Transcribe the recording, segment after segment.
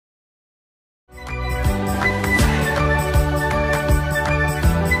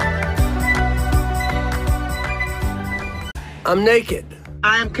I'm naked.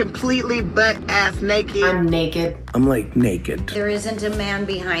 I'm completely butt-ass naked. I'm naked. I'm like naked. There isn't a man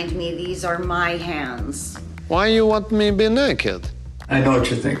behind me. These are my hands. Why you want me to be naked? I know what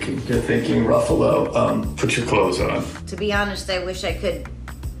you're thinking. You're thinking, Ruffalo, put your clothes on. To be honest, I wish I could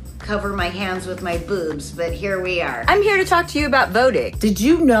cover my hands with my boobs, but here we are. I'm here to talk to you about voting. Did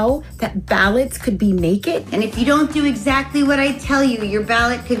you know that ballots could be naked? And if you don't do exactly what I tell you, your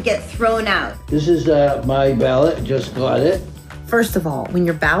ballot could get thrown out. This is my ballot. Just got it. First of all, when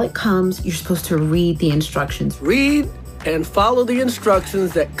your ballot comes, you're supposed to read the instructions. Read and follow the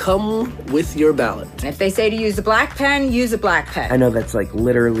instructions that come with your ballot. And if they say to use a black pen, use a black pen. I know that's like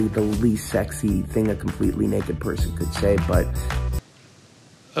literally the least sexy thing a completely naked person could say, but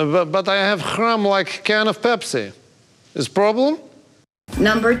I have crumb like a can of Pepsi. Is problem?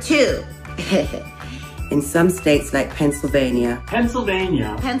 Number 2. In some states like Pennsylvania.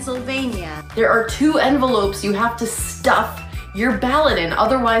 Pennsylvania. There are 2 envelopes you have to stuff your ballot in.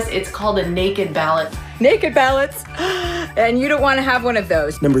 Otherwise, it's called a naked ballot. Naked ballots. And you don't want to have one of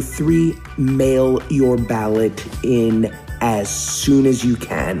those. Number 3, mail your ballot in as soon as you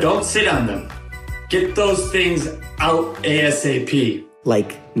can. Don't sit on them. Get those things out ASAP.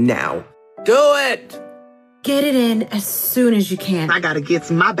 Like now. Do it! Get it in as soon as you can. I gotta get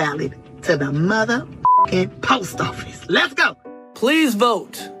my ballot to the motherfucking post office. Let's go. Please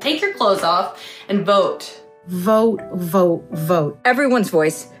vote. Take your clothes off and vote. Vote, vote, vote. Everyone's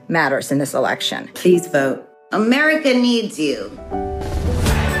voice matters in this election. Please vote. America needs you.